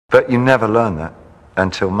But you never learn that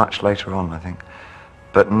until much later on, I think.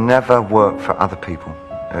 But never work for other people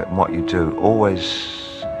in what you do.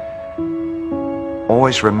 Always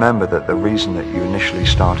remember that the reason that you initially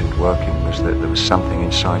started working was that there was something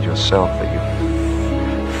inside yourself that you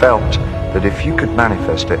felt that if you could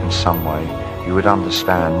manifest it in some way, you would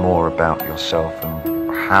understand more about yourself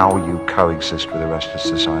and how you coexist with the rest of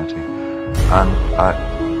society. And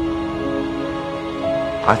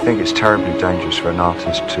I think it's terribly dangerous for an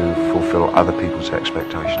artist to fulfill other people's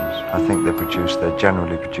expectations. I think they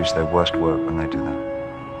generally produce their worst work when they do that.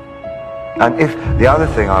 And the other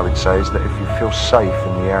thing I would say is that if you feel safe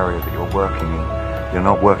in the area that you're working in, you're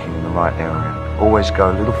not working in the right area. Always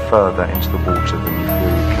go a little further into the water than you feel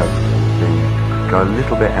you're capable of being. Go a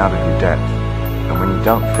little bit out of your depth. And when you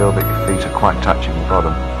don't feel that your feet are quite touching the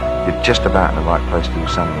bottom, you're just about in the right place to do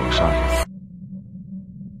something exciting.